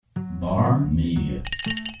Bar Media.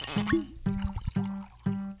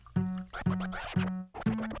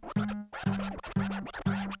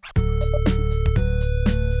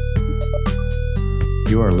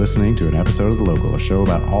 You are listening to an episode of The Local, a show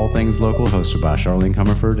about all things local, hosted by Charlene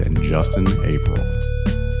Comerford and Justin April.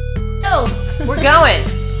 Oh, we're going.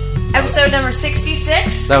 Episode number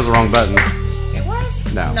 66. That was the wrong button. It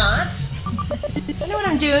was? No. Not? I know what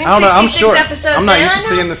I'm doing. I don't know. I'm 66 short. episodes I'm not in. used to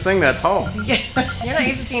seeing this thing that tall. Yeah, you're not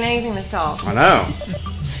used to seeing anything this tall. I know.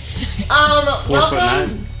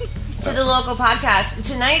 Welcome to the Local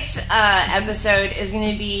Podcast. Tonight's episode is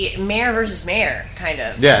going to be mayor versus mayor, kind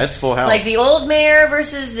of. Yeah, it's full house. Like the old mayor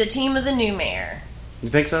versus the team of the new mayor. You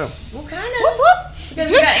think so? Well, kind of.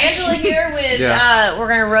 Because we got Angela here with, we're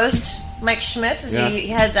going to roast Mike Schmitz as he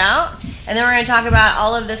heads out. And then we're going to talk about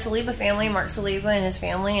all of the Saliba family, Mark Saliba and his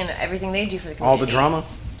family, and everything they do for the community. All the drama?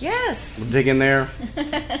 Yes. We'll dig in there.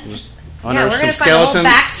 Just We're going to find a whole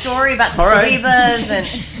backstory about the Salibas, and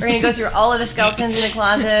we're going to go through all of the skeletons in the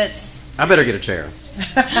closets. I better get a chair.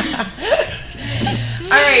 All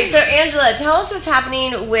right, so Angela, tell us what's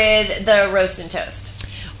happening with the roast and toast.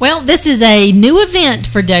 Well, this is a new event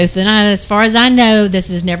for Dothan. As far as I know, this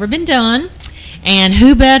has never been done. And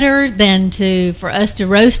who better than for us to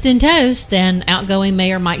roast and toast than outgoing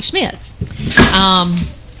Mayor Mike Schmitz?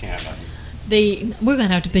 We're going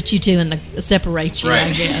to have to put you two in the separate you,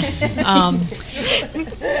 I guess.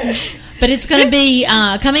 But it's going to be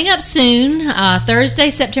coming up soon, Thursday,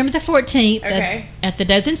 September the 14th, at the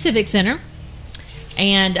Dothan Civic Center.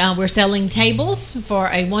 And we're selling tables for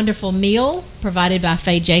a wonderful meal provided by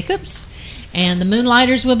Faye Jacobs. And the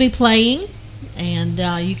Moonlighters will be playing. And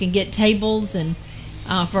you can get tables and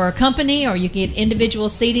for a company, or you can get individual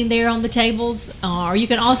seating there on the tables, or you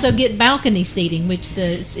can also get balcony seating, which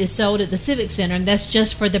is sold at the Civic Center, and that's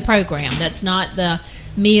just for the program. That's not the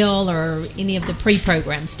meal or any of the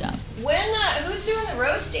pre-program stuff. Who's doing the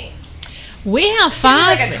roasting? We have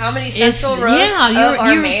five. Like a Comedy Central roast of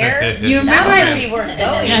our mayor. You remember? That might be worth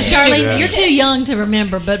going. Now, Charlene, you're too young to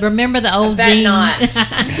remember, but remember the old Dean,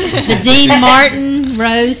 the Dean Martin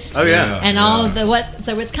roast. Oh yeah, and all of the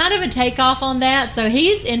So it's kind of a takeoff on that. So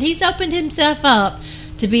he's opened himself up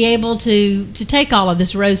to be able to take all of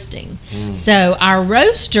this roasting. So our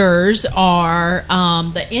roasters are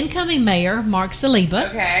the incoming mayor, Mark Saliba.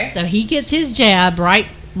 Okay. So he gets his jab right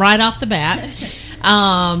off the bat.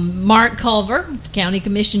 Mark Culver, County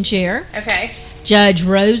Commission Chair. Okay. Judge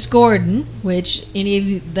Rose Gordon, which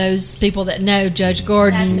any of those people that know Judge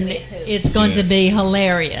Gordon is going to be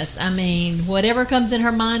hilarious. I mean, whatever comes in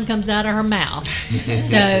her mind comes out of her mouth.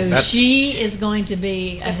 So she is going to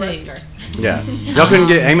be a hoot. Yeah. Y'all couldn't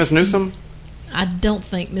get Amos Newsom? I don't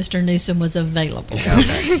think Mr. Newsom was available.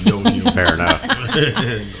 Okay. Fair enough.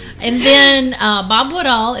 And then Bob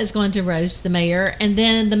Woodall is going to roast the mayor, and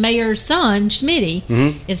then the mayor's son,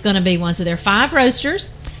 Schmitty, is going to be one. So there are 5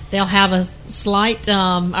 roasters. They'll have a slight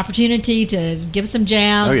opportunity to give some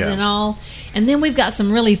jabs and all. And then we've got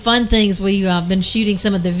some really fun things. We've been shooting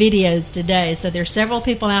some of the videos today. So there's several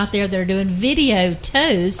people out there that are doing video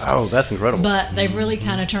toast. Oh, that's incredible. But they've really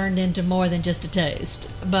kind of turned into more than just a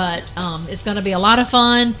toast. But it's going to be a lot of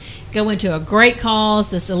fun. Go into a great cause.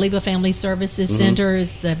 The Saliba Family Services Center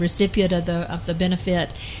is the recipient of the benefit.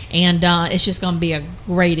 And it's just going to be a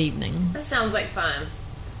great evening. That sounds like fun.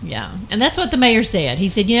 Yeah, and that's what the mayor said. He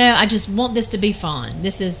said, I just want this to be fun.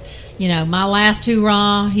 This is, my last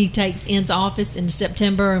hoorah. He ends office in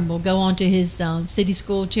September and will go on to his city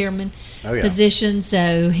school chairman position.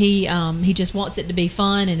 So he just wants it to be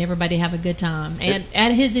fun and everybody have a good time and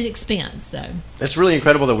at his expense. So it's really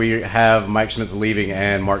incredible that we have Mike Schmitz leaving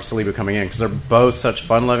and Mark Saliba coming in because they're both such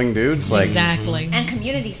fun-loving dudes. Exactly. And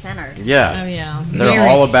community-centered. Yeah. Oh, yeah. They're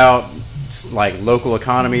all about, local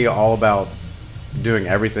economy, all about doing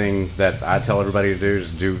everything that I tell everybody to do,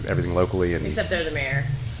 just do everything locally. Except they're the mayor.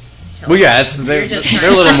 Well, yeah, they're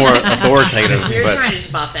a little more authoritative. You're trying to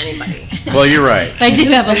just boss anybody. Well, you're right. They do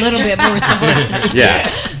have a little bit more authority.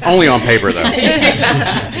 Yeah, only on paper, though.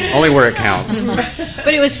 Only where it counts.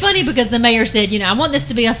 But it was funny because the mayor said, I want this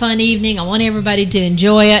to be a fun evening. I want everybody to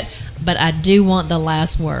enjoy it, but I do want the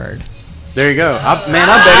last word. There you go. I bet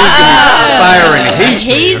he's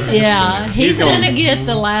going to be firing. He's going to get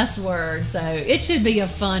the last word. So it should be a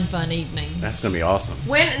fun evening. That's going to be awesome.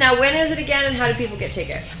 When is it again, and how do people get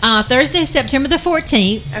tickets? Thursday, September the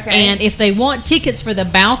 14th. Okay. And if they want tickets for the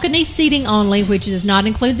balcony seating only, which does not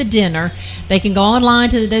include the dinner, they can go online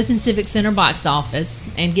to the Dothan Civic Center box office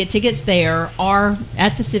and get tickets there or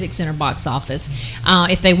at the Civic Center box office.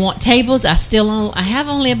 If they want tables, I have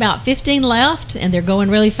only about 15 left, and they're going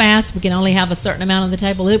really fast. We can only have a certain amount on the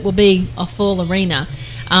table. It will be a full arena.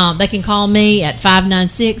 They can call me at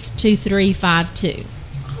 596-2352.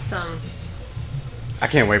 Awesome. I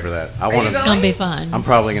can't wait for that. It's going to be fun. I'm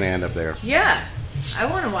probably going to end up there. Yeah. I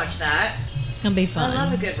want to watch that. It's going to be fun. I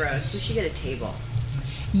love a good roast. We should get a table.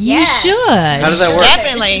 You should. How does that work?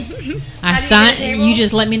 Definitely. You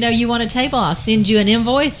just let me know you want a table. I'll send you an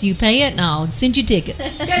invoice. You pay it, and I'll send you tickets.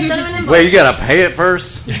 You guys send them an invoice. Wait, you got to pay it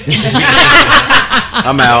first?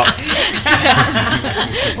 I'm out.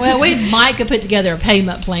 Well, we might could put together a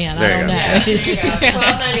payment plan. I don't know. Yeah, there you go.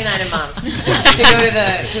 $12.99 a month to go to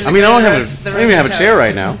the. I don't even have a chair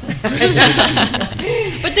right now.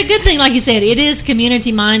 But the good thing, like you said, it is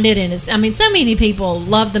community minded, and it's. I mean, so many people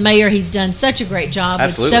love the mayor. He's done such a great job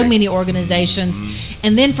with so many organizations,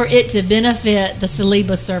 and then for it to benefit the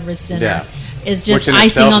Saliba Service Center is just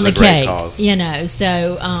icing on the cake. You know,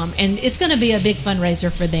 so and it's going to be a big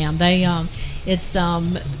fundraiser for them. They it's a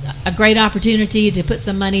great opportunity to put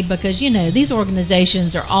some money because these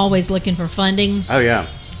organizations are always looking for funding. Oh yeah,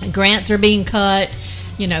 grants are being cut.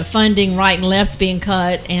 Funding right and left's being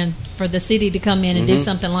cut, and for the city to come in and do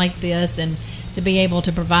something like this and to be able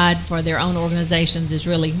to provide for their own organizations is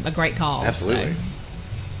really a great cause. Absolutely. So.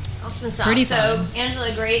 Awesome stuff. Pretty so, fun.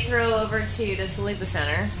 Angela, great throw over to the Saliba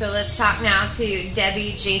Center. So let's talk now to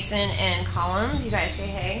Debbie, Jason, and Collins. You guys say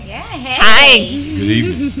hey. Yeah, hey. Hi. Good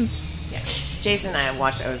evening. Yeah. Jason and I have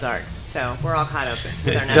watched Ozark, so we're all caught up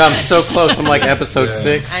with our I'm so close. I'm like episode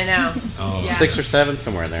 6. I know. 6 or 7,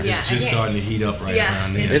 somewhere in there. It's just starting to heat up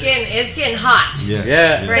around there. It's getting hot. Yes.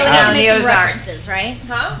 Yeah. Right So now we in need the to make some Ozark. references, right?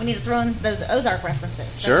 Huh? We need to throw in those Ozark references.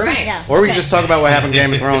 That's Sure. right. Yeah. Or we can just talk about what happened in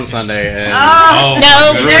Game of Thrones Sunday. And No,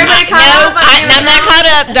 Is everybody caught up? I'm not caught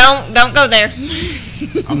up. Don't go there.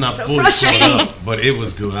 I'm not fully frustrating. caught up, but it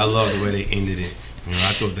was good. I love the way they ended it.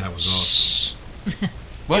 I thought that was awesome.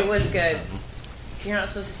 It was good. You're not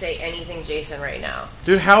supposed to say anything, Jason, right now.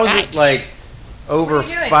 Dude, how is it like over What are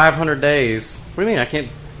you doing? 500 days? What do you mean? I can't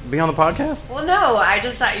be on the podcast? Well, no, I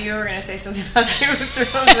just thought you were going to say something about Game of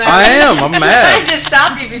Thrones. I am. I'm I mad. just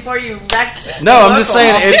stopped you before you wrecked it. No, I'm just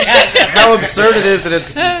saying how absurd it is that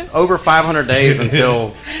it's over 500 days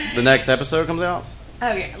until the next episode comes out.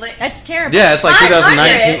 Oh, yeah. Like, That's terrible. Yeah, it's like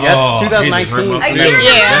 2019. Yes, Oh, it just hurt 2019. my A feelings. year?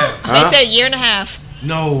 Yeah. Huh? They said a year and a half.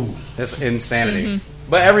 No. It's insanity.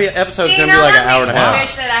 But every episode's see, going to be now like that an hour and a makes me half.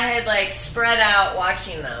 wish that I had, like, spread out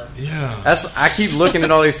watching them. Yeah. I keep looking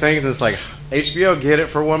at all these things, and it's like, HBO, get it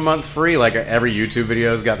for 1 month free. Like, every YouTube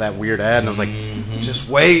video's got that weird ad, and I was like, just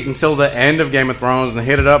wait until the end of Game of Thrones and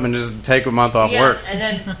hit it up and just take a month off work. And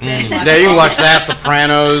then binge watch Yeah, you can all watch of it. that,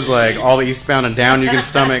 Sopranos, like all the Eastbound and Down you can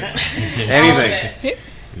stomach. Anything. Do it.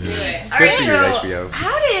 All Good right, for so you, HBO.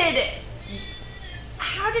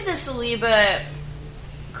 how did the Saliba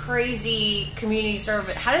crazy community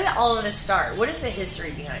service? How did all of this start? What is the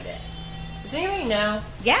history behind it? Does anybody know?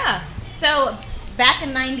 Yeah. So back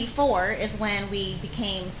in '94 is when we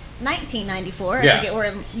became 1994. Yeah. I forget we're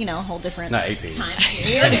in, a whole different Not 18. time.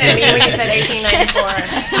 You're looking at me when you said 1894.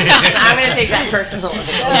 I'm going to take that personally.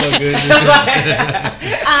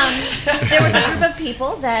 There was a group of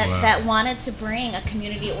people that wanted to bring a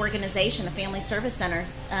community organization, a family service center,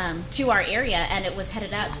 to our area, and it was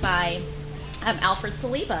headed up by Alfred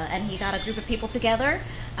Saliba, and he got a group of people together,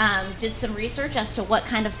 did some research as to what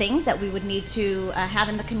kind of things that we would need to have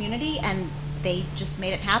in the community, and they just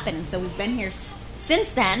made it happen. And so we've been here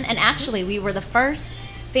since then, and actually we were the first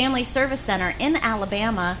family service center in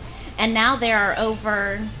Alabama, and now there are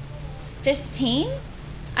over 15,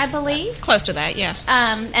 I believe. Close to that, yeah.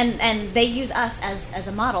 And they use us as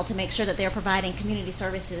a model to make sure that they're providing community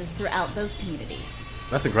services throughout those communities.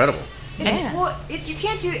 That's incredible. You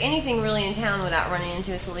can't do anything really in town without running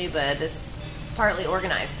into a Saliba that's partly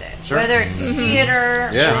organized it. Sure. Whether it's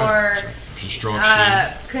theater or Construction.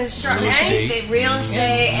 anything, real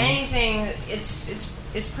estate, anything.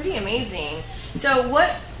 It's pretty amazing. So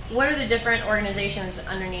what are the different organizations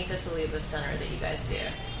underneath the Saliba Center that you guys do?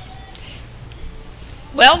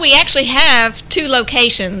 Well, we actually have 2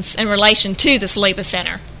 locations in relation to the Saliba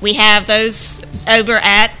Center. We have those over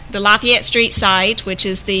at the Lafayette Street site, which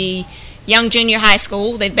is the Young Junior High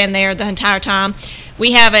School. They've been there the entire time.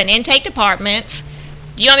 We have an intake department.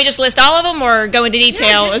 Do you want me to just list all of them or go into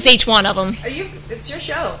detail as each one of them? It's your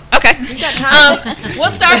show. Okay. You got time.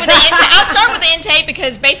 We'll start with the intake. I'll start with the intake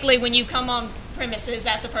because basically when you come on premises,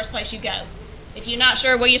 that's the first place you go. If you're not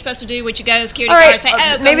sure what you're supposed to do, what you go, security guard say,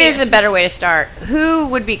 go maybe here. it's a better way to start. Who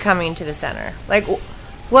would be coming to the center? Like,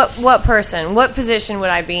 what person, what position would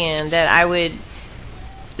I be in that I would...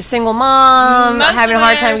 A single mom, Most having a of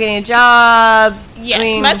hard time ours- getting a job?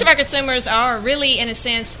 Yes, most of our consumers are really, in a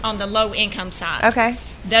sense, on the low income side. Okay.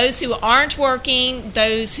 Those who aren't working,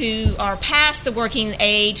 those who are past the working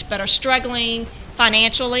age but are struggling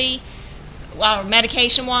financially or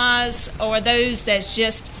medication-wise, or those that's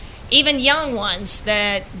just even young ones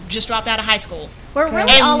that just dropped out of high school We're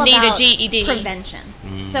really and all need about a GED. prevention.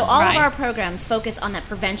 So all Right. of our programs focus on that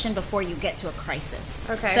prevention before you get to a crisis.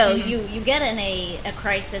 Okay. So you get in a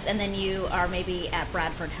crisis, and then you are maybe at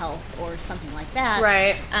Bradford Health or something like that.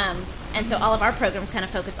 Right. And so all of our programs kind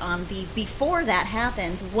of focus on the before that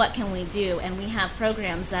happens, what can we do? And we have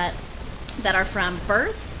programs that are from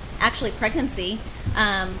birth, actually pregnancy,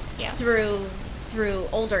 through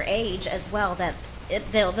older age as well. That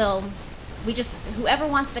whoever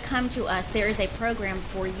wants to come to us, there is a program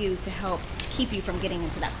for you to help keep you from getting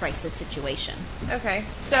into that crisis situation. Okay.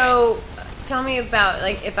 So tell me about,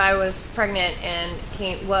 like, if I was pregnant and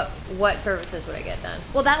what services would I get done?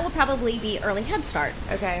 Well, that will probably be Early Head Start.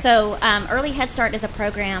 Okay. So Early Head Start is a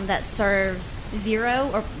program that serves 0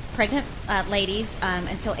 or pregnant ladies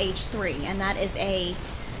until age 3, and that is a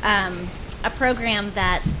program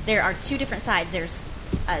that there are 2 different sides. There's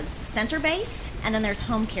center-based, and then there's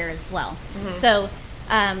home care as well. Mm-hmm. So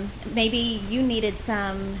maybe you needed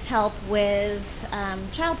some help with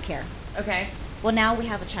childcare. Okay. Well, now we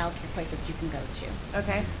have a child care place that you can go to.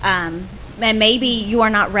 Okay. And maybe you are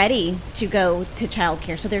not ready to go to child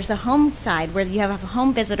care. So there's the home side where you have a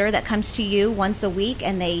home visitor that comes to you once a week,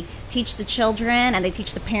 and they teach the children and they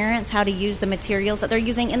teach the parents how to use the materials that they're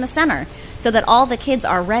using in the center so that all the kids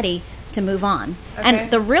are ready to move on. Okay.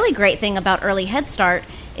 And the really great thing about Early Head Start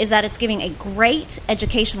is that it's giving a great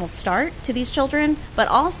educational start to these children, but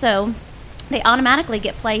also they automatically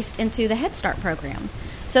get placed into the Head Start program.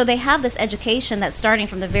 So they have this education that's starting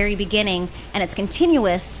from the very beginning, and it's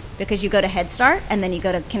continuous because you go to Head Start, and then you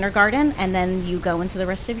go to kindergarten, and then you go into the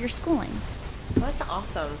rest of your schooling. That's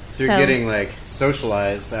awesome. So you're getting, like,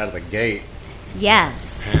 socialized out of the gate.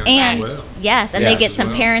 Yes. Parents And as well. yes, and Yes, they get as some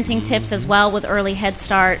well. parenting tips as well with Early Head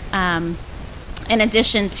Start. In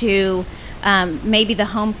addition to maybe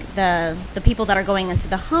the people that are going into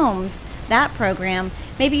the homes, that program,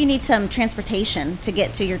 maybe you need some transportation to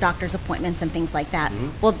get to your doctor's appointments and things like that.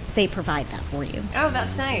 Mm-hmm. Well, they provide that for you. Oh,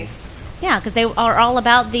 that's nice. Yeah, because they are all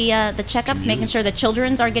about the checkups, making sure the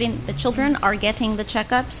children are getting the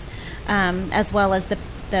checkups, as well as the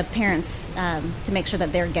parents to make sure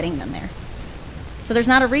that they're getting them there. So there's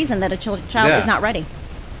not a reason that a child is not ready.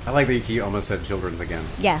 I like that you almost said children's again.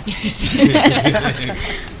 Yes.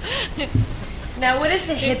 Now, what is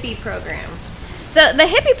the hippie program? So the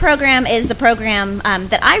Hippie program is the program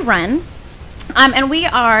that I run, and we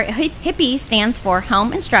are, Hippie stands for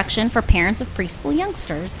Home Instruction for Parents of Preschool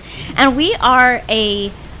Youngsters, and we are a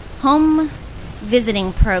home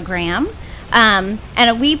visiting program,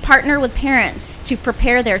 and we partner with parents to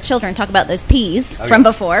prepare their children, talk about those P's from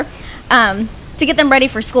before, to get them ready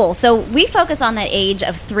for school. So we focus on that age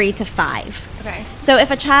of 3 to 5. Okay. So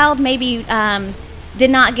if a child maybe did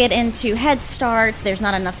not get into Head Start, there's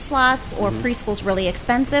not enough slots, or preschool's really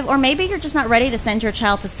expensive, or maybe you're just not ready to send your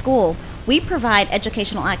child to school, we provide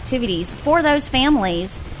educational activities for those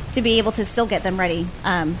families to be able to still get them ready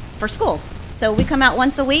for school. So we come out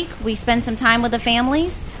once a week, we spend some time with the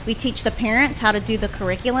families, we teach the parents how to do the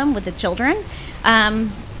curriculum with the children,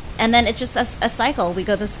 and then it's just a cycle. We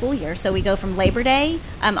go the school year. So we go from Labor Day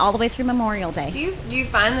all the way through Memorial Day. Do you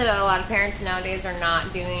find that a lot of parents nowadays are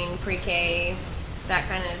not doing pre-K, that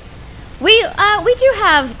kind of? We do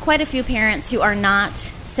have quite a few parents who are not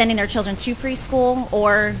sending their children to preschool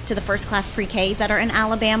or to the first class pre-Ks that are in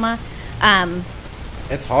Alabama.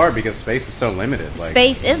 It's hard because space is so limited. Like,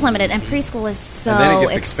 Space is limited, and preschool is so and then it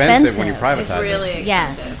gets expensive when you privatize It's really it.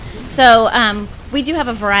 expensive. Yes. So we do have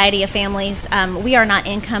a variety of families. We are not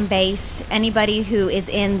income based. Anybody who is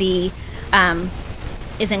in the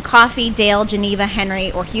is in Coffee, Dale, Geneva,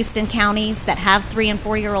 Henry, or Houston counties that have 3 and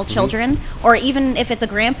 4 year old children, or even if it's a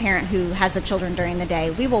grandparent who has the children during the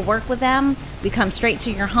day, we will work with them. We come straight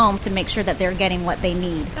to your home to make sure that they're getting what they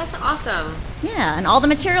need. That's awesome. Yeah, and all the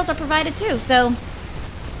materials are provided too. So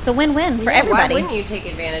it's a win-win for everybody. Why wouldn't you take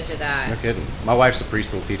advantage of that? No kidding. My wife's a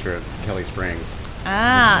preschool teacher at Kelly Springs. In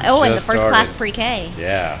the Just first class started. pre-K.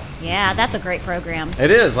 Yeah. Yeah, that's a great program.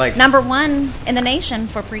 It is, like, #1 in the nation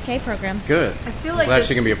for pre-K programs. good. I feel I'm like glad this,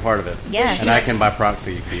 she can be a part of it. Yes. And I can, by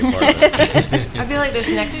proxy, be a part of it. I feel like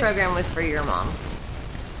this next program was for your mom.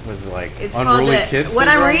 Was it like It's Unruly called Kids what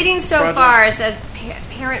I'm Syndrome reading so Project? far, it says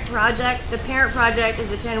Parent Project. The Parent Project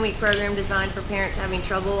is a 10-week program designed for parents having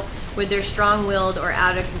trouble with their strong-willed or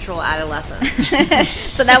out-of-control adolescents.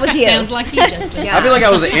 So that was you. Sounds like you, Justin. Yeah. I feel like I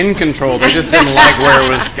was in control. They just didn't like where I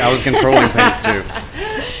was controlling things to.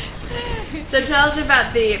 So tell us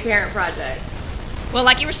about the Parent Project. Well,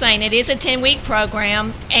 like you were saying, it is a 10-week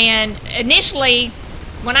program, and initially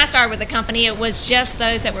when I started with the company, it was just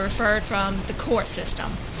those that were referred from the court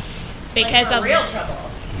system. Because like for of real trouble.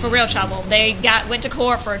 For real trouble. They went to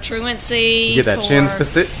court for truancy. You get that Chin's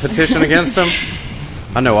petition against them?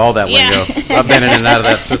 I know all that lingo. I've been in and out of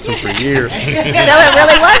that system for years. So it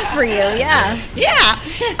really was for you, yeah. Yeah.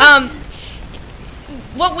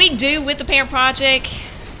 What we do with the Parent Project,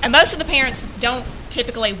 and most of the parents don't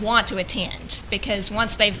typically want to attend, because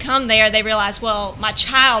once they've come there, they realize, well, my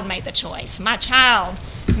child made the choice. My child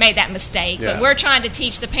made that mistake. Yeah. But we're trying to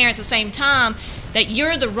teach the parents at the same time that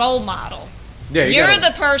you're the role model. Yeah, you're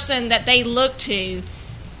the person that they look to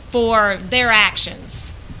for their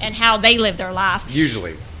actions and how they live their life.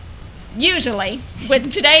 Usually,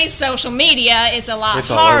 with today's social media, it's a lot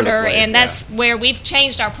harder, place, and that's where we've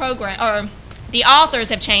changed our program, or the authors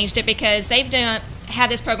have changed it, because they've had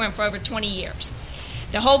this program for over 20 years.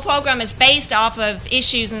 The whole program is based off of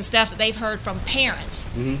issues and stuff that they've heard from parents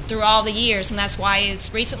through all the years, and that's why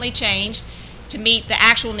it's recently changed to meet the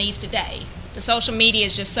actual needs today. The social media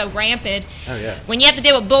is just so rampant. Oh, yeah. When you have to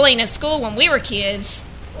deal with bullying in school when we were kids,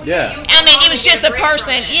 yeah. I mean, it was just a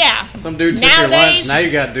person, yeah. Some dude took your lunch. Now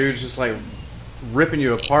you got dudes just like ripping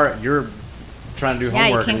you apart. You're trying to do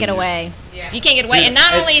homework. Yeah, you can't get away. Yeah. You can't get away. Dude, and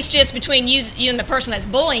not only it's just between you and the person that's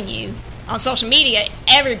bullying you on social media,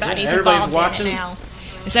 everybody's involved watching. In it now.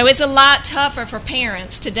 So it's a lot tougher for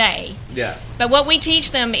parents today. Yeah. But what we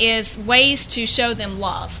teach them is ways to show them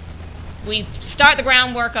love. We start the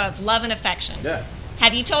groundwork of love and affection. Yeah.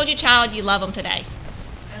 Have you told your child you love them today?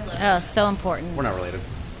 I love them. So important. We're not related.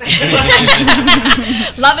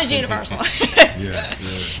 Love is universal.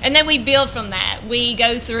 Yes. And then we build from that. We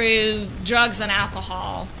go through drugs and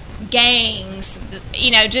alcohol, gangs,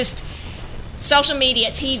 just social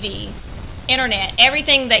media, TV, internet,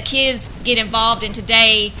 everything that kids get involved in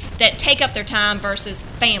today that take up their time versus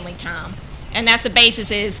family time. And that's the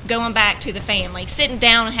basis, is going back to the family, sitting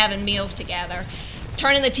down and having meals together,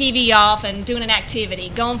 turning the TV off and doing an activity,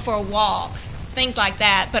 going for a walk, things like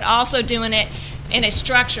that, but also doing it in a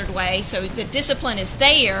structured way so the discipline is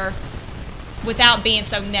there without being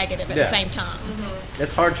so negative at the same time. Mm-hmm.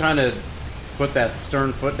 It's hard trying to put that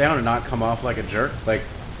stern foot down and not come off like a jerk. Like,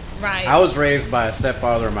 right. I was raised by a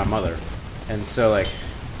stepfather and my mother, and so like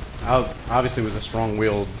I obviously was a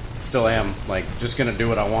strong-willed, still am, like just gonna do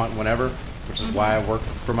what I want whenever, which is why I work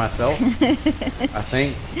for myself. I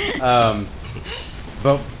think,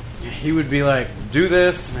 but he would be like, do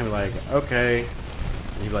this, and I'd be like, okay.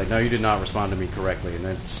 And he'd be like, no, you did not respond to me correctly, and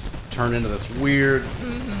then just turn into this weird,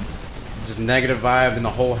 just negative vibe in the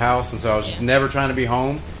whole house. And so I was just never trying to be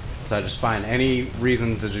home, so I just find any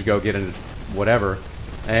reason to just go get into whatever.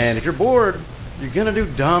 And if you're bored, you're gonna do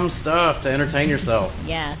dumb stuff to entertain yourself.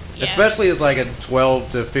 Yes. Especially as like a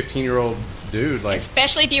 12 to 15-year-old dude, like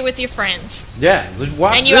especially if you're with your friends. Yeah,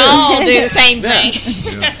 watch and you all do the same thing.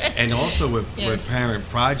 Yeah. And also with Parent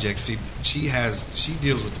Projects, she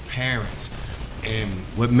deals with the parents. And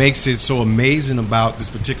what makes it so amazing about this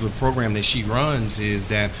particular program that she runs is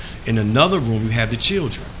that in another room you have the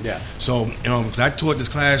children. Yeah. So, because I taught this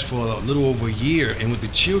class for a little over a year, and with the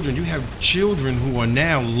children, you have children who are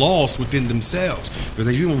now lost within themselves. Because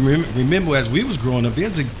if you remember, as we was growing up,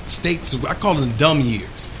 there's a state, I call them dumb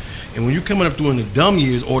years. And when you're coming up during the dumb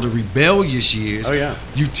years or the rebellious years,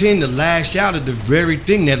 you tend to lash out at the very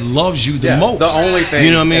thing that loves you the most. The only thing.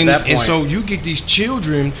 You know what I mean? At that point. And so you get these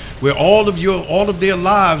children where all of their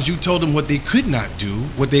lives you told them what they could not do,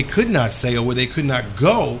 what they could not say, or where they could not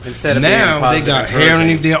go. Instead of now they got hair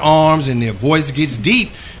underneath their arms and their voice gets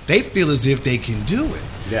deep. They feel as if they can do it.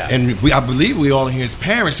 Yeah. And I believe we all here as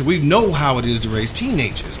parents, so we know how it is to raise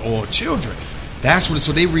teenagers or children. That's what.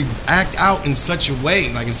 So they react out in such a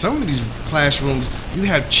way. Like in some of these classrooms, you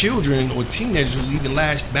have children or teenagers who even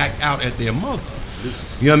lash back out at their mother.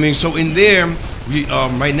 You know what I mean? So in there,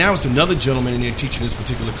 right now it's another gentleman in there teaching this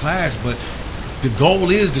particular class, but the goal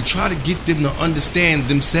is to try to get them to understand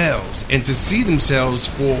themselves and to see themselves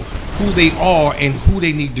for who they are and who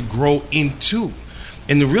they need to grow into,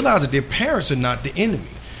 and to realize that their parents are not the enemy,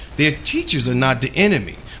 their teachers are not the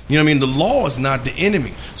enemy. You know what I mean? The law is not the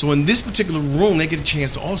enemy. So in this particular room, they get a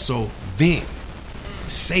chance to also vent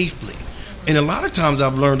safely. And a lot of times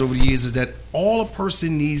I've learned over the years is that all a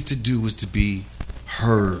person needs to do is to be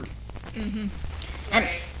heard. Mm-hmm.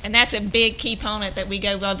 And that's a big key component that we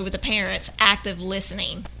go over with the parents, active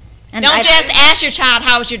listening. And don't just ask your child,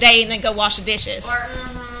 how was your day, and then go wash the dishes.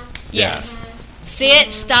 Yes.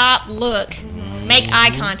 Sit, stop, look. Make eye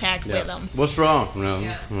contact with them. What's wrong? No.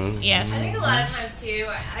 Yes. I think a lot of times too,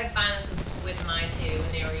 I find this with mine too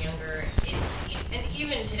when they were younger, and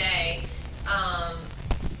even today,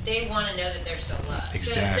 they want to know that they're still loved.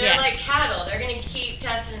 Exactly. So they're like cattle. They're going to keep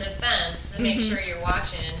testing the fence to make sure you're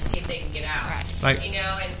watching to see if they can get out. Right. Like, you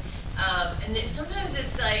know, and sometimes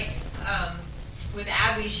it's like with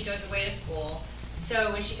Abby, she goes away to school.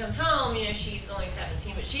 So when she comes home, you know, she's only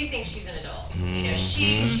 17, but she thinks she's an adult. You know,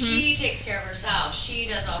 she takes care of herself. She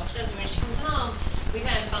does all her stuff. So when she comes home, we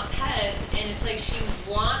kind of bump heads, and it's like she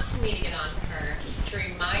wants me to get on to her to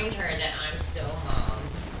remind her that I'm still mom.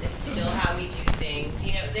 This is still how we do things.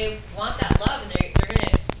 You know, they want that love, and they're going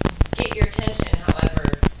to get your attention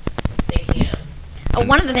however they can.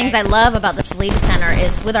 One of the things I love about the Saliba Center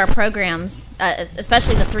is with our programs,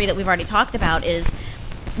 especially the 3 that we've already talked about, is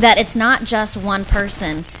that it's not just one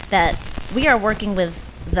person, that we are working with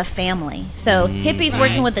the family. So Hippie's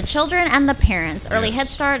working with the children and the parents. Early Head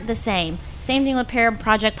Start, the same. Same thing with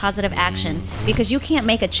Project Positive Action. Because you can't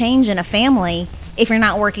make a change in a family if you're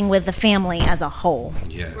not working with the family as a whole.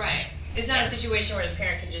 Yes. Right. It's not a situation where the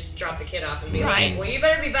parent can just drop the kid off and be like, well, you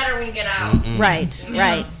better be better when you get out. Right, You know?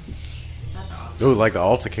 right. That's awesome. Ooh, like the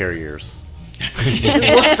Alta Care years.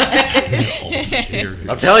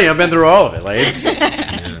 I'm telling you, I've been through all of it, ladies. All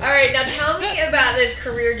right, now tell me about this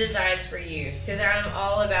Career Designs for Youth, because I'm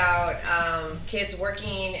all about kids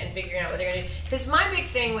working and figuring out what they're going to do. Because my big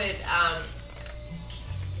thing with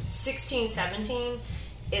 16, 17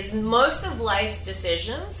 is most of life's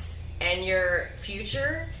decisions and your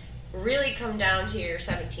future really come down to your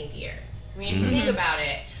 17th year. I mean, if you think about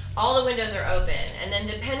it, all the windows are open, and then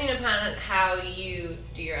depending upon how you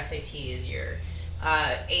do your SATs, your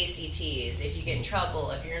ACTs, if you get in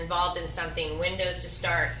trouble, if you're involved in something, windows to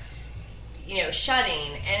start, you know,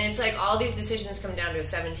 shutting, and it's like all these decisions come down to a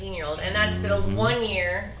 17-year-old, and that's the 1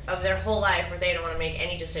 year of their whole life where they don't want to make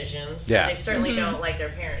any decisions. Yeah. They certainly don't like their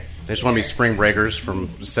parents. They just want to be spring breakers from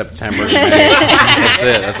September to May. That's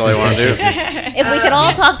it. That's all they want to do. If we could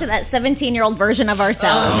all talk to that 17-year-old version of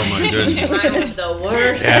ourselves. Oh my goodness. Mine was the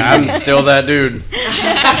worst. Yeah, I'm still that dude.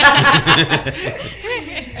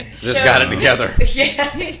 Just got it together.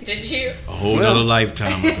 Yeah. Did you? A whole nother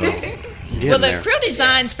lifetime ago. Well, the Career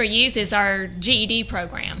Designs for Youth is our GED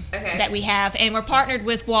program that we have, and we're partnered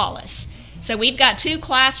with Wallace. So we've got 2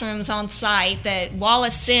 classrooms on site that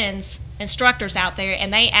Wallace sends instructors out there,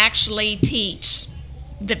 and they actually teach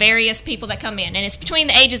the various people that come in. And it's between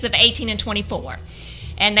the ages of 18 and 24.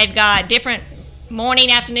 And they've got different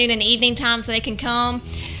morning, afternoon, and evening times they can come.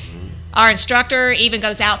 Our instructor even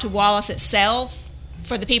goes out to Wallace itself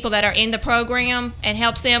for the people that are in the program and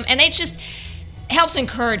helps them. And it just helps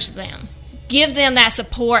encourage them, give them that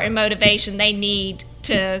support and motivation they need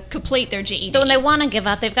to complete their GED. So when they want to give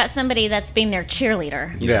up, they've got somebody that's being their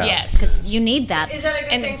cheerleader. Yeah. Yes. Because you need that. Is that a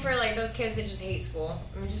good thing for like those kids that just hate school?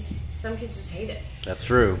 I mean, just some kids just hate it. That's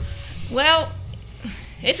true. Well,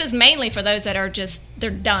 this is mainly for those that are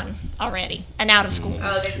they're done already and out of school.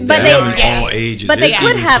 Oh, But all ages. But they There's could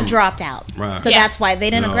even have some- dropped out. Right. So Yeah. that's why they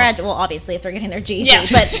didn't No. graduate. Well, obviously, if they're getting their GED. Yeah.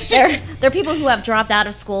 But they're people who have dropped out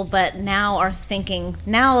of school, but now are thinking,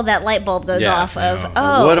 now that light bulb goes Yeah. off of, Yeah.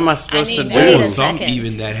 oh. What am I supposed to wait There a were do? some second.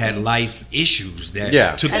 even that had life issues that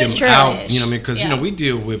Yeah. took That's them true. out. You know what I mean? Because, you Yeah. know, we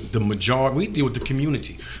deal with the majority. We deal with the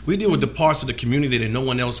community. We deal with the parts of the community that no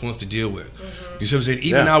one else wants to deal with. You see what I'm saying?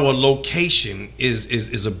 Even Yeah. our location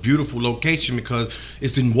is a beautiful location because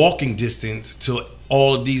it's in walking distance to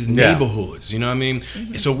all of these Yeah. neighborhoods. You know what I mean?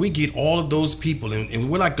 And so we get all of those people, and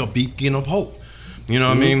we're like a beacon of hope. You know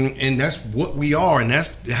what I mean? And that's what we are, and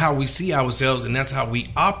that's how we see ourselves, and that's how we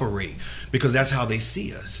operate, because that's how they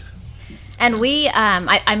see us. And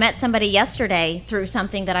I met somebody yesterday through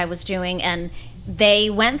something that I was doing, and they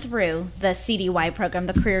went through the CDY program,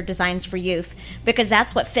 the Career Designs for Youth, because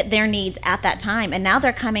that's what fit their needs at that time. And now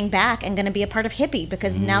they're coming back and going to be a part of Hippie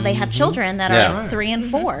because now they have children that Yeah. are 3 and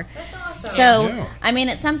 4. That's awesome. So, Yeah. I mean,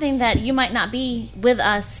 it's something that you might not be with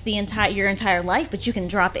us your entire life, but you can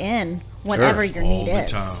drop in whenever your need All the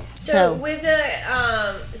is. time. So with the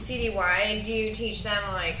CDY, do you teach them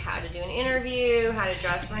like how to do an interview, how to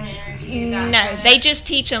dress for an interview? No, they just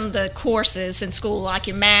teach them the courses in school, like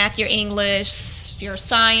your math, your English, your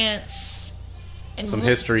science, and Some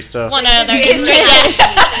history stuff. one other history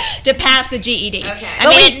to pass the GED. Okay. I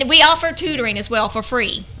mean, we offer tutoring as well for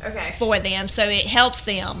free Okay. for them, so it helps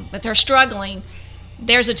them. If they're struggling,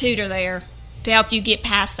 there's a tutor there to help you get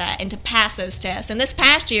past that and to pass those tests. And this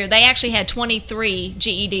past year, they actually had 23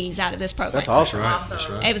 GEDs out of this program. That's awesome. Right. That's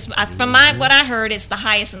right. It was from what I heard, it's the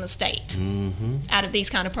highest in the state out of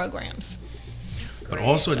these kind of programs. But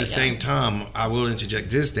also at the same time, I will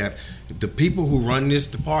interject this, that the people who run this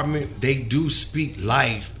department, they do speak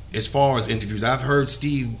life as far as interviews. I've heard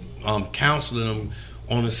Steve counseling them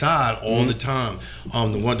on the side all the time.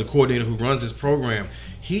 The coordinator who runs this program,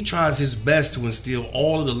 he tries his best to instill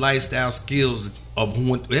all of the lifestyle skills of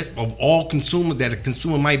all consumers that a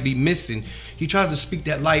consumer might be missing. He tries to speak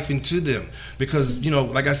that life into them because,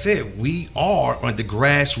 like I said, we are on the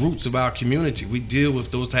grassroots of our community. We deal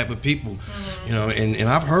with those type of people, and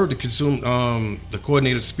I've heard the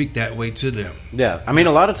coordinators speak that way to them. Yeah, I mean,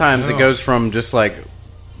 a lot of times it goes from just like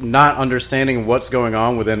not understanding what's going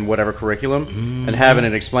on within whatever curriculum and having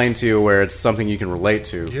it explained to you where it's something you can relate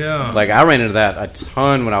to. Yeah. Like, I ran into that a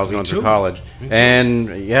ton when I was going through college.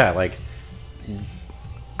 And, yeah, like,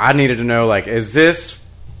 I needed to know, like, is this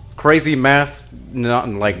crazy math,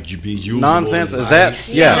 nonsense? Is that,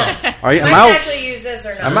 Am I actually use this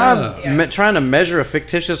or not? Am I trying to measure a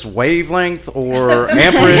fictitious wavelength or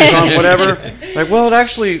amperage on whatever? Like, well, it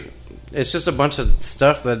actually... It's just a bunch of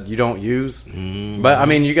stuff that you don't use. But, I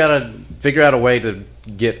mean, you got to figure out a way to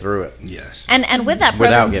get through it. Yes. And with that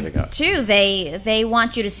program, without giving up. too, they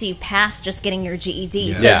want you to see past just getting your GED.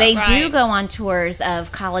 Yes. So they do go on tours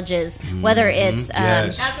of colleges, whether it's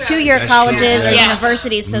 2-year That's colleges true. or Yes.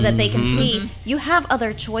 universities, so that they can see you have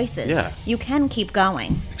other choices. Yeah. You can keep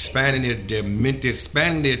going. Expanding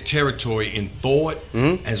their territory in thought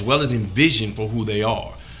as well as in vision for who they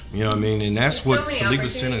are. You know what I mean? And that's There's what so many Saliba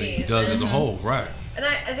Center opportunities. does as a whole, right? And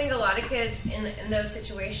I think a lot of kids in those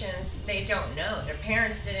situations, they don't know. Their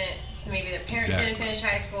parents didn't. Maybe their parents didn't finish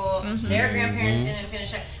high school. Their grandparents didn't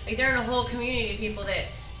finish high. Like, they're in a whole community of people that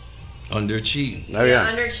underachieve.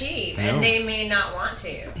 Underachieve, and they may not want to,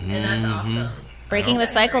 and that's awesome. Breaking the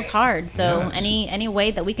cycle's great. hard, so Yes. any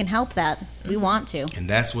way that we can help that, we want to. And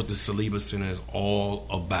that's what the Saliba Center is all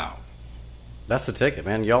about. That's the ticket,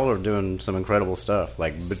 man. Y'all are doing some incredible stuff.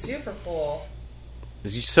 Like, Super cool.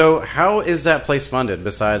 so how is that place funded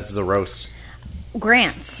besides the roast?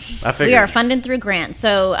 Grants. I figured. We are funded through grants.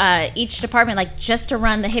 So each department, like just to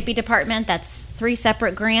run the hippie department, that's 3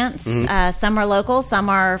 separate grants. Some are local, some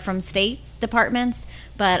are from state departments.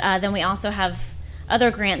 But then we also have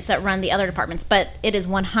other grants that run the other departments. But it is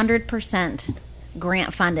 100%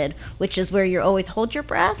 grant funded, which is where you always hold your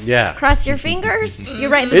breath, cross your fingers, you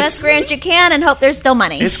write the best grant you can and hope there's still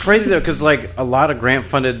money. It's crazy though, because like a lot of grant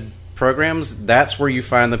funded programs, that's where you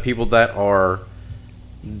find the people that are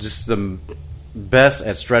just the best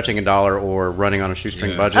at stretching a dollar or running on a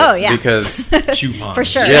shoestring budget. Oh, yeah. Because Coupons. For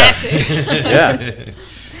sure. yeah,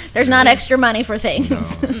 There's not extra money for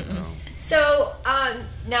things. No. So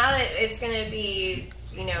now that it's going to be,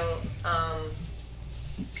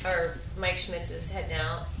 or Mike Schmitz is heading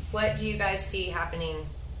out, what do you guys see happening,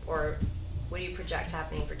 or what do you project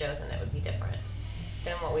happening for Dothan that would be different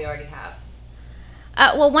than what we already have?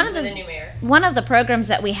 Well, one the new mayor. One of the programs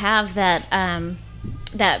that we have that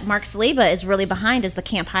that Mark Saliba is really behind is the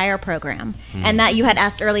Camp Hire program, and that you had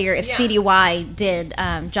asked earlier if CDY did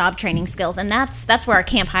job training skills, and that's where our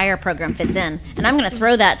Camp Hire program fits in. And I'm going to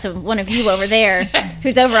throw that to one of you over there,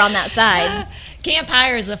 who's over on that side. Camp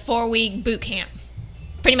Hire is a 4-week boot camp,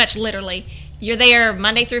 pretty much literally. You're there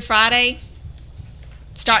Monday through Friday,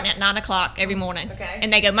 starting at 9 o'clock every morning. Okay.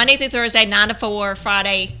 And they go Monday through Thursday, 9 to 4,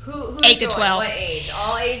 Friday, Who's 8 to going? 12. What age?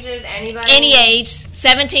 All ages? Anybody? Any age,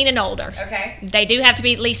 17 and older. Okay. They do have to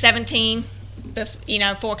be at least 17,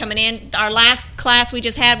 before coming in. Our last class we had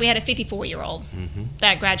a 54-year-old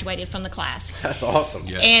that graduated from the class. that's awesome.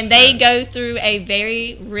 Yes, And they yes. go through a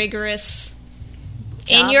very rigorous,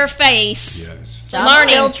 in-your-face Job learning.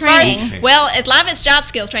 skill training. First, well, a lot of it's job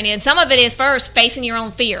skills training, and some of it is first facing your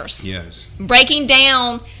own fears. Yes. Breaking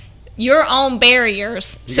down your own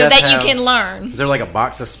barriers so guys that you have- can learn. Is there like a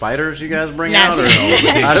box of spiders you guys bring No. out? Or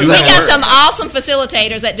how does We that got work? some awesome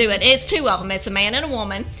facilitators that do it. It's 2 of them. It's a man and a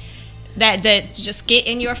woman that just get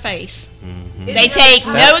in your face. They take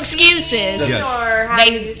no excuses. Yes. Or how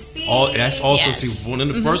They- do you speak? That's also Yes. one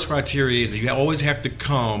of the first criteria is that you always have to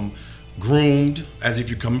come groomed as if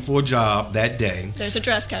you're coming for a job that day. There's a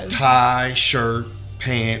dress code. Tie, shirt,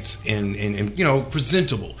 pants, and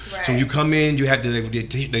presentable. Right. So when you come in, you have to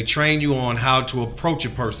they train you on how to approach a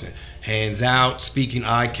person. Hands out, speaking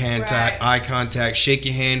eye contact, shake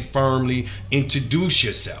your hand firmly, introduce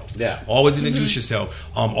yourself. Yeah. Always introduce yourself.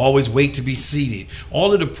 Always wait to be seated.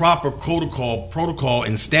 All of the proper protocol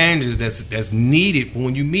and standards that's needed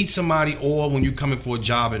when you meet somebody or when you're coming for a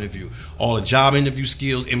job interview. All the job interview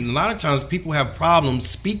skills. And a lot of times people have problems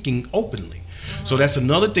speaking openly. So that's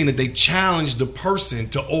another thing that they challenge the person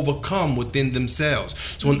to overcome within themselves.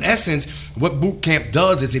 So in essence, what boot camp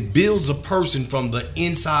does is it builds a person from the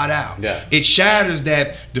inside out. Yeah. It shatters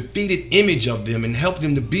that defeated image of them and helps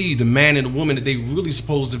them to be the man and the woman that they really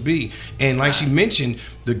supposed to be. And like she mentioned,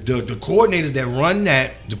 the coordinators that run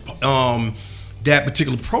that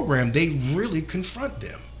particular program, they really confront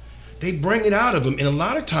them. they bring it out of them. And a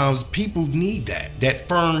lot of times people need that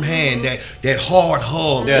firm hand, that hard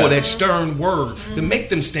hug, or that stern word to make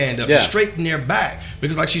them stand up, to straighten their back.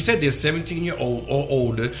 Because like she said, they're 17-year-old or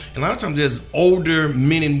older. And a lot of times there's older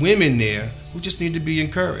men and women there who just need to be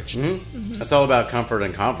encouraged. That's all about comfort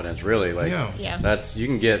and confidence, really. Like, that's, you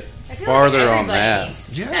can get farther on that.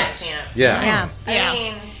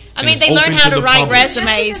 I mean, they learn how to write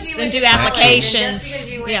resumes and do applications. Just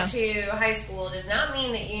because you went to high school does not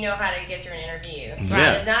mean that you know how to get through an interview.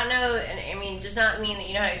 Does not mean that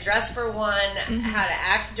you know how to dress for one, how to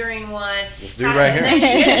act during one. Let's do right here. And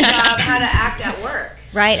then you get a job, how to act at work.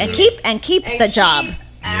 Right, and keep the job.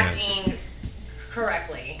 Acting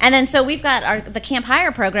correctly. And then so we've got the Camp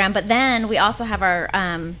Hire program, but then we also have our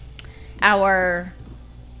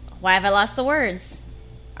why have I lost the words?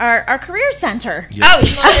 Our career center. Like,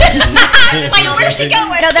 where's she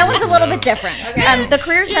going? No, that was a little bit different. Okay. The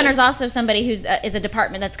career center is also somebody who's is a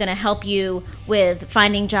department that's going to help you with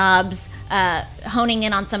finding jobs, honing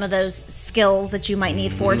in on some of those skills that you might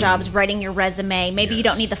need for jobs, writing your resume. Maybe you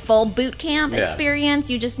don't need the full boot camp experience.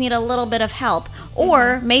 You just need a little bit of help.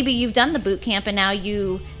 Or maybe you've done the boot camp and now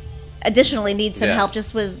you additionally need some help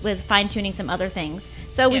just with fine-tuning some other things.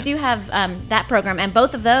 So we do have that program, and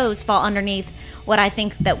both of those fall underneath what I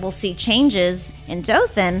think that we'll see changes in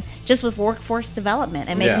Dothan, just with workforce development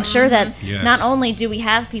and making sure that not only do we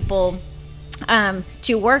have people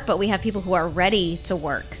to work, but we have people who are ready to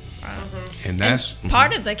work. And that's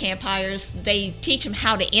part of the Camp Hires. They teach them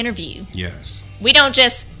how to interview. Yes. We don't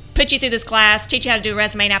just put you through this class, teach you how to do a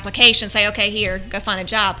resume and application, say, okay, here, go find a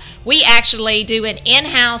job. We actually do an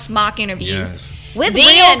in-house mock interview. Yes. With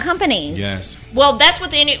real companies. Yes. Well, that's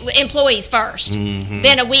with the employees first.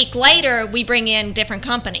 Then a week later, we bring in different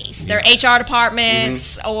companies. Their HR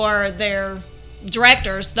departments or their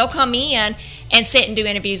directors, they'll come in and sit and do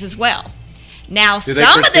interviews as well. Now,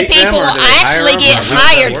 some of the people actually get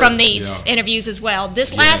hired from these interviews as well.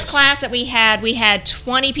 This last class that we had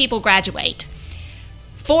 20 people graduate.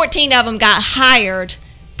 14 of them got hired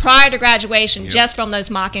prior to graduation just from those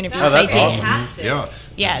mock interviews they did. Awesome.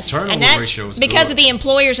 Yes, and that's because of the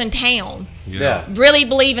employers in town really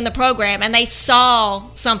believe in the program, and they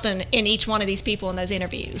saw something in each one of these people in those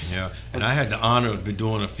interviews. Yeah, and I had the honor of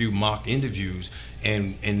doing a few mock interviews,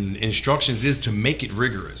 and instructions is to make it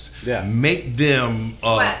rigorous. Yeah, make them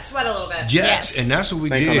sweat a little bit. Yes, and that's what we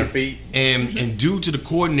Think did. on their feet. And due to the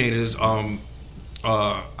coordinators,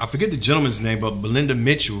 I forget the gentleman's name, but Belinda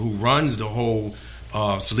Mitchell, who runs the whole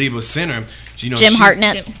Saliba Center, Jim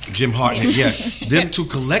Hartnett. Jim Hartnett, yes. Them two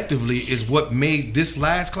collectively is what made this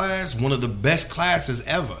last class one of the best classes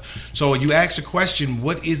ever. So you ask the question,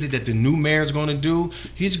 what is it that the new mayor is going to do?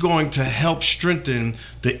 He's going to help strengthen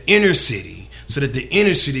the inner city so that the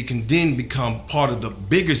inner city can then become part of the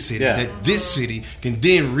bigger city, that this city can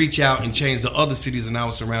then reach out and change the other cities in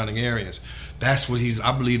our surrounding areas. That's what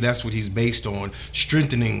I believe that's what he's based on,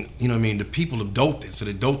 strengthening, the people of Dothan so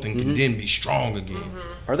that Dothan can then be strong again.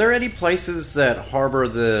 Are there any places that harbor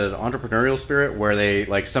the entrepreneurial spirit where they,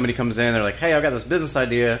 like, somebody comes in, they're like, hey, I've got this business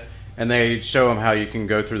idea, and they show them how you can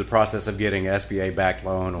go through the process of getting SBA-backed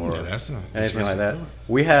loan or anything like that?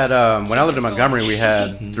 We had, when I lived in Montgomery, we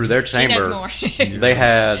had, through their chamber, they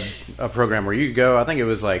had a program where you could go, I think it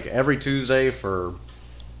was like every Tuesday for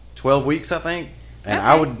 12 weeks, I think. And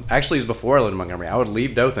I would, actually, it was before I lived in Montgomery, I would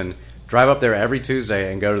leave Dothan, drive up there every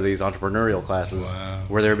Tuesday and go to these entrepreneurial classes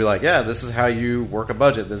where they would be like, this is how you work a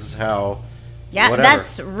budget. This is how, whatever.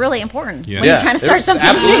 That's really important when you're trying to start something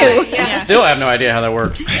new. I still have no idea how that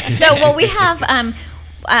works. So, we have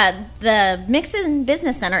the Mixon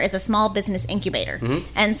Business Center is a small business incubator.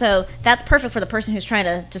 And so that's perfect for the person who's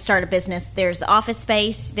trying to start a business. There's office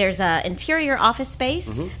space. There's an interior office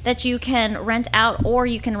space that you can rent out, or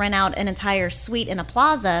you can rent out an entire suite in a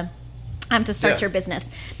plaza to start your business.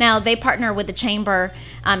 Now, they partner with the chamber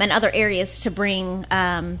and other areas to bring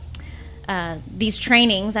these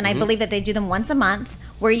trainings, and I believe that they do them once a month,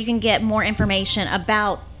 where you can get more information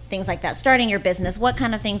about things like that, starting your business, what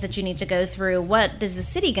kind of things that you need to go through, what is the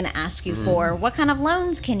city going to ask you for, what kind of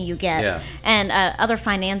loans can you get, and other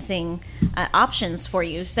financing options for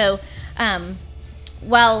you. So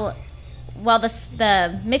while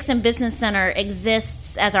the Mixon Business Center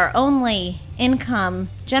exists as our only income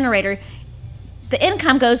generator, the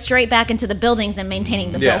income goes straight back into the buildings and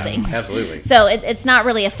maintaining the buildings. Absolutely. So it's not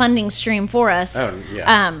really a funding stream for us. Oh,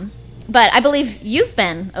 yeah. But I believe you've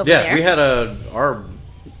been over there. Yeah, we had our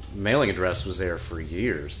mailing address was there for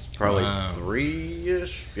years, probably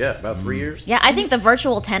 3-ish. Yeah, about 3 years. Yeah, I think the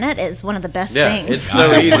virtual tenant is one of the best things. It's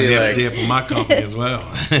so easy. I did for my company as well.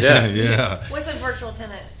 Yeah. What's a virtual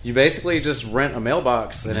tenant? You basically just rent a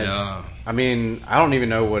mailbox, and it's. I mean, I don't even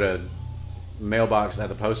know what a mailbox at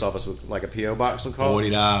the post office would, like a PO box would cost.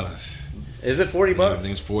 $40. Is it $40? I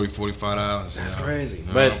think it's $45. That's crazy.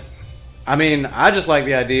 But I mean, I just like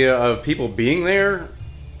the idea of people being there.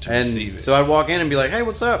 And so I'd walk in and be like, "Hey,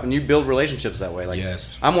 what's up?" And you build relationships that way. Like,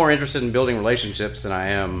 yes. I'm more interested in building relationships than I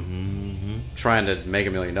am trying to make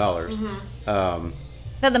 $1 million.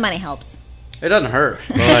 But the money helps. It doesn't hurt.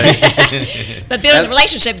 But building the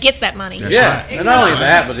relationship gets that money. Yeah, and not only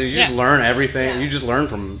that, but you just learn everything. You just learn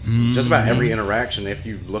from just about every interaction if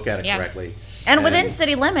you look at it correctly. And within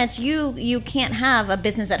city limits, you can't have a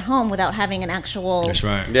business at home without having an actual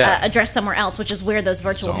address somewhere else, which is where those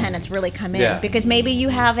virtual tenants really come in. Yeah. Because maybe you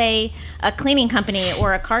have a cleaning company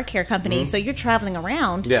or a car care company, so you're traveling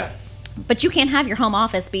around. Yeah. But you can't have your home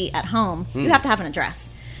office be at home. You have to have an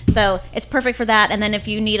address. So it's perfect for that. And then if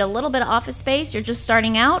you need a little bit of office space, you're just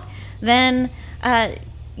starting out, then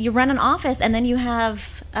you run an office, and then you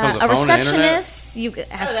have a receptionist. You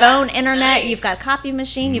has phone, internet. Nice. You've got a copy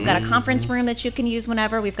machine. You've got a conference room that you can use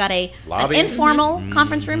whenever. We've got an informal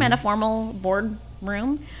conference room and a formal board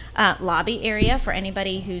room, lobby area for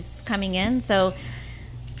anybody who's coming in. So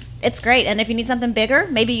it's great. And if you need something bigger,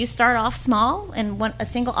 maybe you start off small in a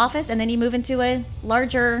single office, and then you move into a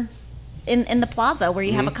larger in the plaza where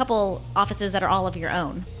you have a couple offices that are all of your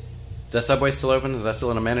own. Is that Subway still open? Is that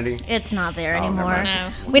still an amenity? It's not there anymore.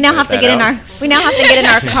 No. We now have to get in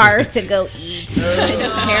our car to go eat.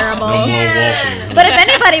 It's terrible. No. But if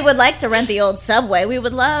anybody would like to rent the old Subway, we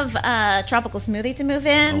would love Tropical Smoothie to move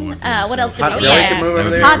in. What else? Hot's Deli can move over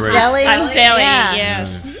there. Hot's Deli.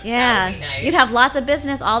 Yes. Yeah. Nice. You'd have lots of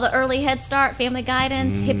business. All the early Head Start, Family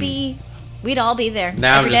Guidance, Hippie. We'd all be there.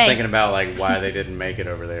 Now I'm just thinking about like why they didn't make it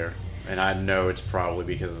over there, and I know it's probably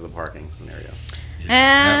because of the parking scenario.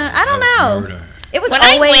 I don't know. Murder. It was when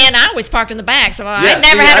always I always parked in the back, so I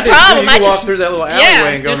never had a problem. I just walk through that little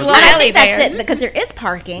alleyway and go. There's a little alley there. That's it, because there is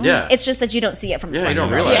parking. Yeah. It's just that you don't see it from the front. You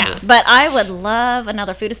don't realize it. But I would love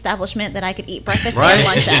another food establishment that I could eat breakfast and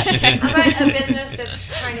lunch at. How about a business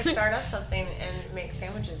that's trying to start up something and make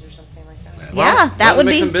sandwiches or something like that? Yeah, that would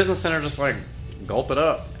be. Some business center just like gulp it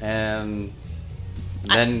up and.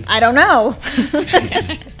 Then I don't know.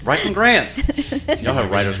 Write some grants. Y'all have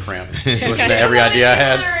writer's cramp. Listen to every idea I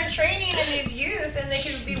had. People are in training in these youth, and they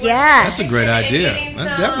could be. That's a great idea.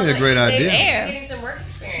 That's definitely a great idea. Getting some work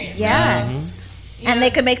experience. Yes. And they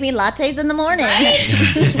could make me lattes in the morning.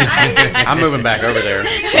 Right? I'm moving back over there.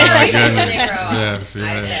 Yes.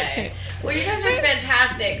 Well, you guys are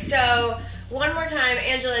fantastic. So, one more time,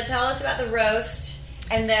 Angela, tell us about the roast.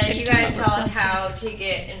 And then you guys tell us how to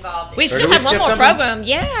get involved. We still have one more program.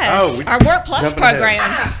 Yes. Our Work Plus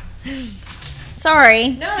program. Sorry.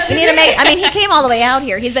 No, we need to make. I mean, he came all the way out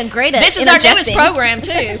here. He's been great at. This is our newest program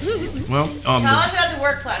too. Well, tell us about the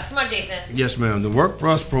Work Plus. Come on, Jason. Yes, ma'am. The Work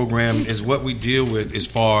Plus program is what we deal with as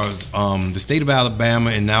far as the state of Alabama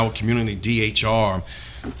and now community DHR.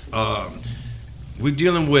 We're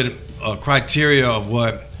dealing with a criteria of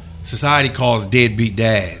what society calls deadbeat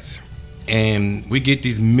dads. And we get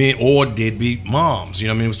these men or deadbeat moms, you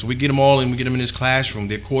know what I mean? So we get them all in, we get them in this classroom,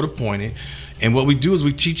 they're court appointed. And what we do is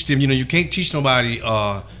we teach them, you can't teach nobody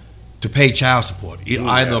to pay child support.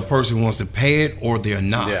 Either a person wants to pay it or they're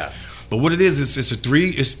not. Yeah. But what it is, it's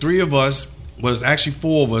three of us, well, it's actually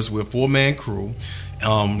 4 of us, we're a 4-man crew.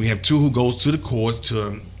 We have 2 who goes to the courts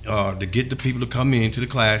to get the people to come into the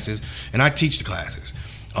classes, and I teach the classes.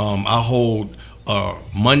 I hold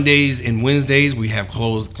Mondays and Wednesdays we have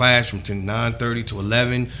closed class from 9:30 to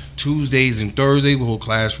 11. Tuesdays and Thursdays we hold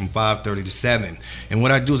class from 5:30 to 7. And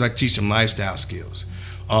what I do is I teach them lifestyle skills.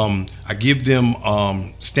 I give them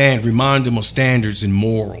remind them of standards and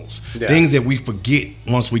morals, things that we forget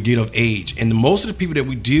once we get of age. And most of the people that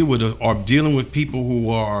we deal with are dealing with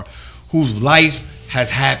people whose life has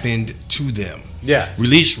happened to them. Yeah,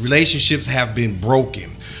 relationships have been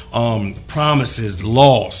broken, promises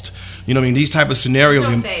lost. You know what I mean? These type of scenarios.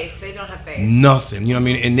 No faith. They don't have faith. Nothing. You know what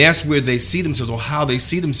I mean? And that's where they see themselves or how they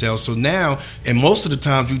see themselves. So now, and most of the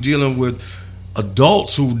times you're dealing with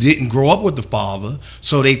adults who didn't grow up with the father,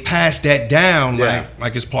 so they pass that down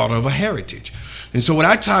like it's part of a heritage. And so what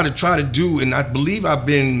I try to do, and I believe I've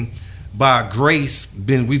been, by grace,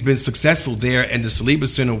 we've been successful there at the Saliba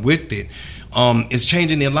Center with it, is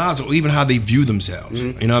changing their lives or even how they view themselves.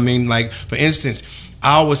 Mm-hmm. You know what I mean? Like, for instance,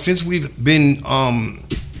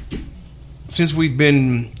 since we've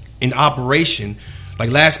been in operation,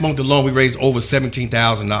 like last month alone, we raised over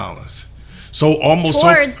 $17,000. So almost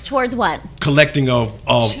towards what? Collecting of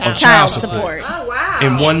child support. Oh wow!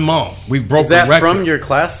 In 1 month, we broke Is that the record from your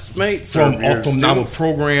classmates from your our students?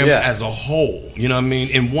 program as a whole. You know what I mean?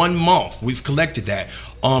 In 1 month, we've collected that.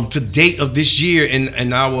 To date of this year,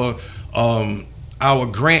 and our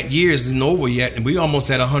grant years isn't over yet, and we almost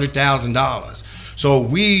at $100,000. So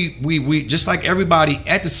we just like everybody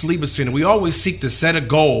at the Saliba Center, we always seek to set a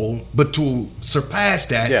goal, but to surpass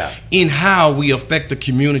that in how we affect the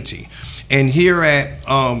community. And here at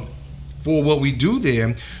for what we do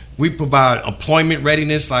there, we provide employment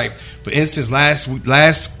readiness. Like for instance,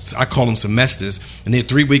 last I call them semesters, and they're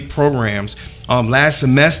 3-week programs. Last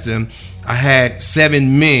semester, I had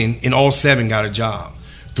 7 men, and all 7 got a job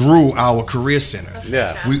through our career center.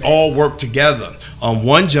 Yeah, we all work together.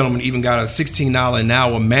 One gentleman even got a $16 an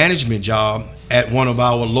hour management job at one of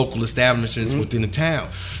our local establishments within the town.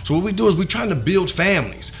 So what we do is we're trying to build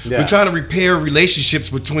families. We're trying to repair relationships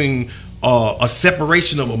between a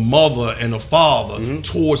separation of a mother and a father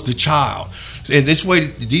towards the child. And this way,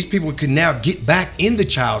 these people can now get back in the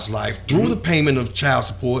child's life through the payment of child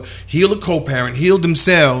support, heal a co-parent, heal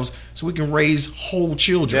themselves, so we can raise whole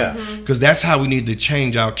children. Because that's how we need to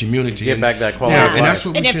change our community. Get back that quality of life. And that's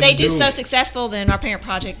what we And if tend they to do so successful, then our parent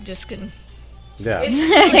project just can Yeah. go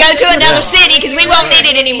to another city because we won't need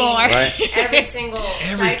it anymore. Right. Every single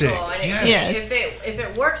Everything. cycle, and Yes. if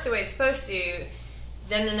it works the way it's supposed to,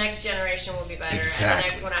 then the next generation will be better, Exactly. and the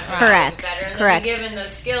next one after Correct. that will be better, and Correct. they'll be given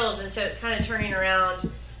those skills, and so it's kind of turning around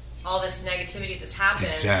all this negativity that's happened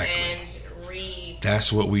Exactly. and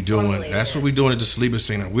That's what we're doing. Formulated. That's what we're doing at the Saliba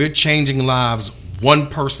Center. We're changing lives one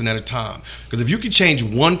person at a time. Because if you can change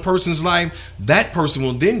one person's life, that person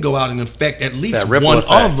will then go out and affect at least That ripple one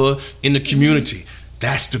effect. other in the community.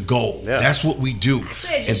 That's the goal. Yeah. That's what we do. Actually,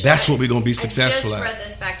 I And just that's read- what we're going to be successful I just at. read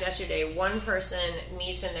this fact yesterday. One person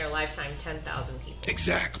meets in their lifetime 10,000 people.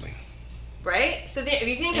 Exactly. Right? So if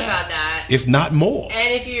you think about that, If not more.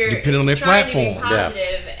 and if you're Depending on their trying platform. to be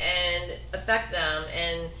positive and affect them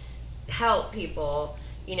and help people,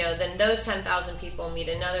 then those 10,000 people meet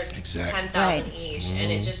another Exactly. 10,000 each,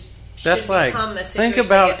 and it just That's should like, become a think situation about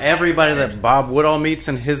that gets better and everybody better. that Bob Woodall meets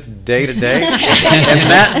in his day to day, and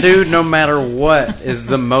that dude, no matter what, is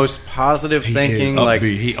the most positive He thinking. is Like,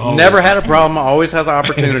 upbeat. He always- never had a problem, always has an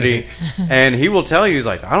opportunity, and he will tell you, he's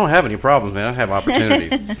like, I don't have any problems, man. I have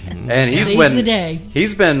opportunities, and Seize the day.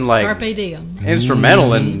 he's been like Carpe diem.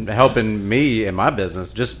 instrumental in helping me in my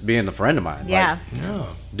business, just being a friend of mine. Yeah. Yeah.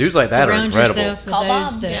 Dudes like that are Surround incredible. yourself with Call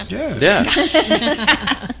those Bob. that. Yeah. Yeah.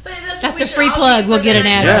 But that's That's what we a should free all plug. do We'll for get the an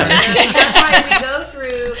next ad. generation. That's why we go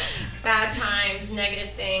through bad times,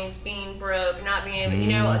 negative things, being broke, not being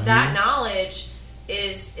able. That knowledge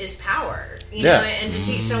is power. And to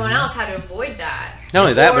teach someone else how to avoid that. Not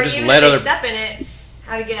only that, Or but just even let if they other step in it,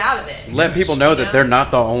 how to get out of it. let people know that they're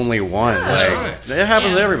not the only one. That's Like, right. it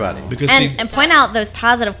happens to everybody. Because And point out those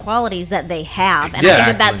positive qualities that they have. And I think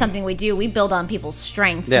Exactly. that that's something we do. We build on people's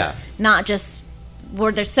strengths. Yeah. Not just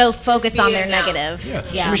where they're so focused on their being down. negative.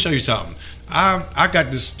 Yeah. Let me show you something. I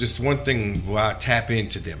got this one thing where I tap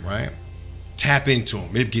into them, right? Tap into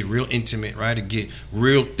them. It get real intimate, right? It get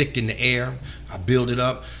real thick in the air. I build it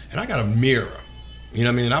up, and I got a mirror. You know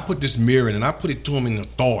what I mean? And I put this mirror in, and I put it to them in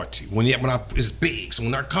authority. It's big, so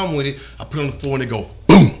when I come with it, I put it on the floor, and they go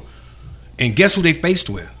boom. And guess who they faced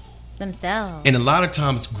with? Themselves. And a lot of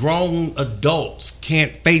times, grown adults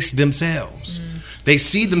can't face themselves. They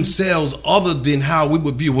see themselves other than how we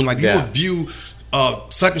would view. When you would view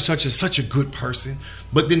such and such as such a good person,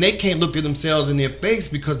 but then they can't look at themselves in their face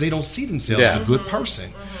because they don't see themselves as a good person.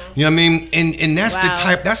 You know what I mean? And that's the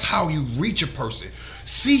type. That's how you reach a person.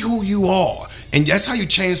 See who you are, and that's how you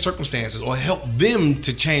change circumstances or help them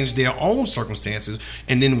to change their own circumstances.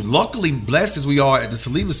 And then, luckily, blessed as we are at the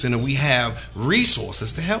Saliba Center, we have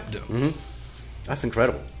resources to help them. That's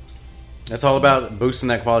incredible. That's all about boosting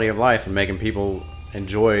that quality of life and making people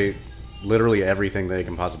enjoy literally everything they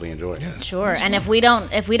can possibly enjoy. Yeah. Sure. And if we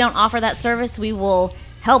don't offer that service, we will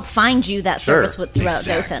help find you that Sure. service throughout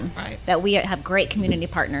Exactly. Dothan. Right. That we have great community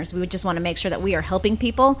partners. We would just want to make sure that we are helping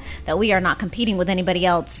people, that we are not competing with anybody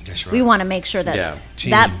else. That's right. We want to make sure that Yeah.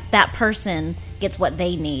 Team. that person gets what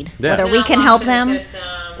they need, Yeah. whether They're we not can lost help in the them system,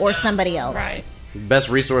 or yeah. somebody else. Right. The best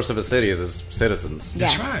resource of a city is its citizens.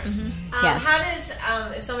 That's Yes. right. Yes. How does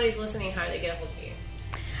if somebody's listening, how do they get a hold of you?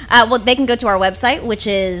 Well, they can go to our website, which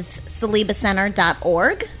is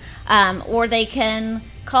salibacenter.org, or they can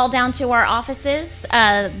call down to our offices.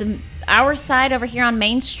 Our side over here on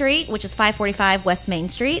Main Street, which is 545 West Main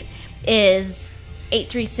Street, is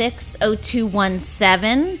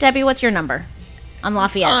 836-0217. Debbie, what's your number on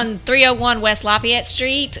Lafayette? On 301 West Lafayette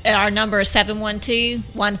Street, our number is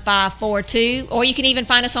 712-1542, or you can even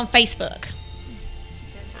find us on Facebook.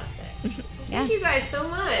 Thank you guys so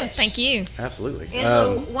much. Thank you. Absolutely.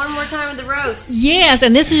 Angela, one more time with the roast. Yes,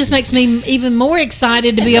 and this just makes me even more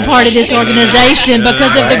excited to be a part of this organization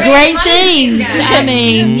because of the great things. I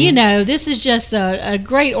mean, this is just a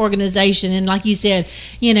great organization. And like you said,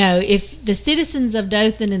 if the citizens of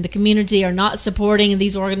Dothan and the community are not supporting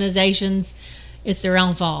these organizations, it's their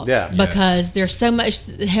own fault. Yeah. Because there's so much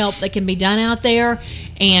help that can be done out there,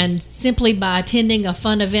 and simply by attending a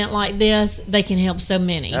fun event like this, they can help so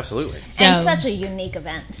many. Absolutely. And such a unique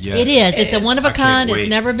event. Yes. It is. It's a one of a kind. It's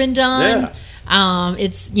never been done. Yeah.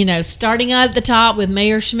 It's starting out at the top with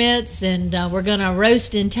Mayor Schmitz, and we're going to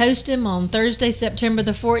roast and toast him on Thursday, September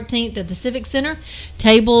the 14th at the Civic Center.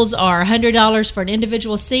 Tables are $100 for an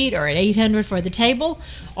individual seat, or at $800 for the table,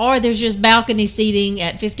 or there's just balcony seating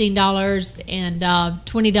at $15 and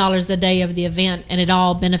 $20 the day of the event, and it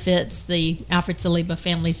all benefits the Alfred Saliba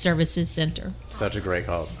Family Services Center. Such a great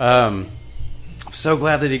cause. I'm so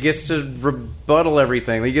glad that he gets to rebuttal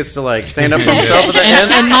everything. He gets to stand up for himself at the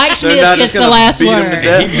end. And Mike Schmitz gets the last word.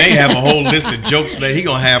 He may have a whole list of jokes that he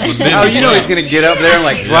gonna have with them. Oh, he's going to get up there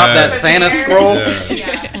and drop that Santa scroll.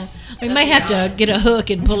 Yeah. We may have to get a hook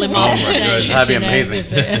and pull him off the stage. That'd be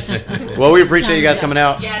amazing. Well, we appreciate you guys coming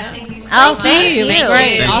out. Yes, thank you so Oh, much. thank you. It was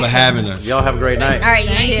great. Thanks Awesome. for having us. Y'all have a great night. All right, you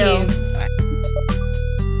Thank too. you.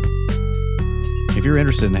 If you're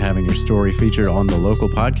interested in having your story featured on the local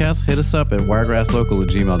podcast, hit us up at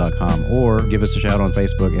wiregrasslocal@gmail.com or give us a shout on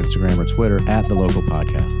Facebook, Instagram, or Twitter @the local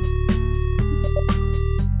podcast.